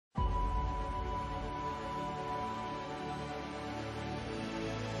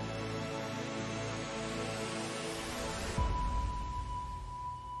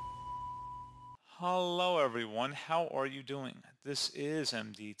Hello everyone, how are you doing? This is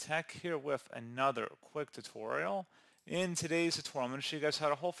MD Tech here with another quick tutorial. In today's tutorial, I'm going to show you guys how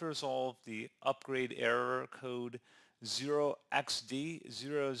to hopefully resolve the upgrade error code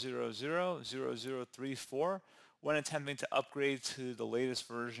 0xd0000034 when attempting to upgrade to the latest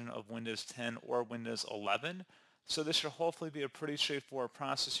version of Windows 10 or Windows 11. So this should hopefully be a pretty straightforward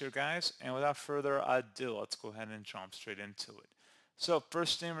process here, guys. And without further ado, let's go ahead and jump straight into it. So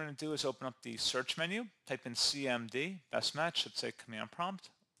first thing we're going to do is open up the search menu, type in CMD, best match, should say command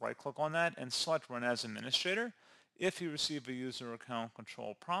prompt, right click on that and select run as administrator. If you receive a user account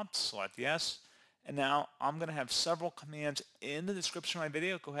control prompt, select yes. And now I'm going to have several commands in the description of my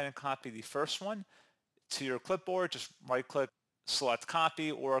video. Go ahead and copy the first one to your clipboard, just right click, select copy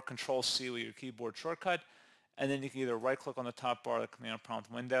or control C with your keyboard shortcut. And then you can either right-click on the top bar of the command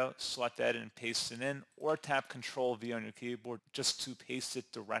prompt window, select that and paste it in, or tap Control V on your keyboard just to paste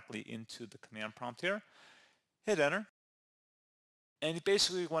it directly into the command prompt here. Hit enter. And you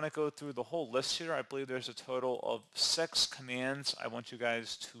basically want to go through the whole list here. I believe there's a total of 6 commands I want you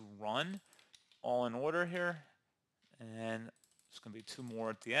guys to run, all in order here. And there's going to be 2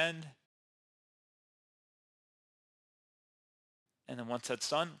 more at the end. And then once that's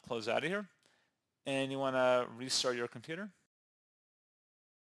done, close out of here. And you want to restart your computer.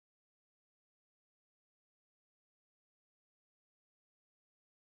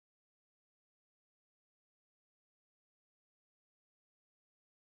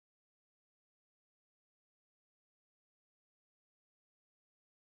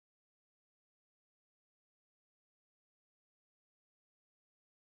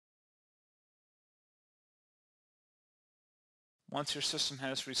 Once your system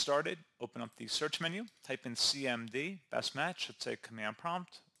has restarted, open up the search menu, type in CMD, best match, should say command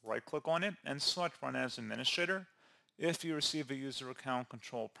prompt, right click on it and select run as administrator. If you receive a user account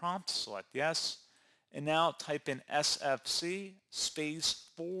control prompt, select yes. And now type in SFC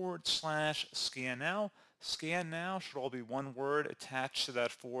 /scan now. Scan now should all be one word attached to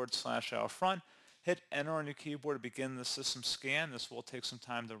that / out front. Hit enter on your keyboard to begin the system scan. This will take some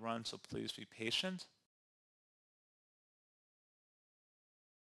time to run, so please be patient.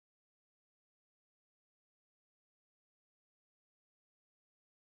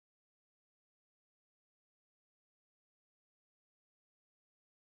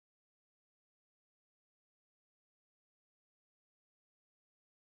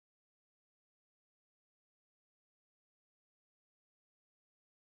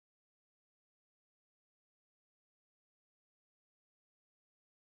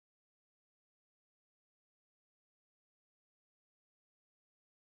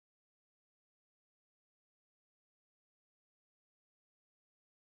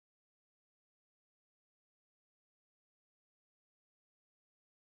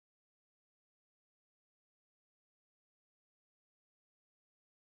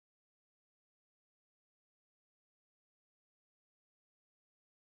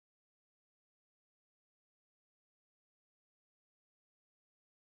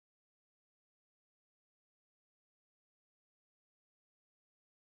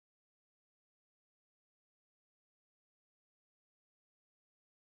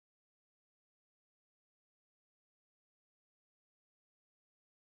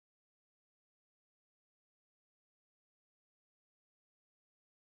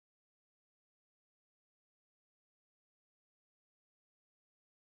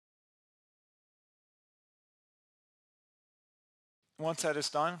 Once that is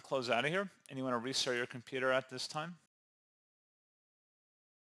done, close out of here, and you want to restart your computer at this time.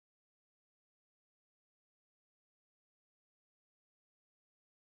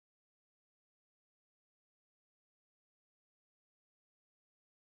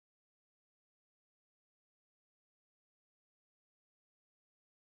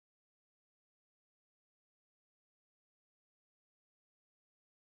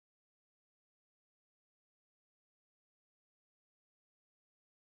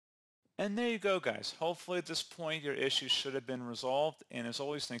 And there you go, guys. Hopefully at this point your issue should have been resolved. And as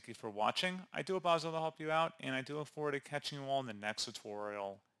always, thank you for watching. I do hope I was able to help you out, and I do look forward to catching you all in the next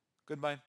tutorial. Goodbye.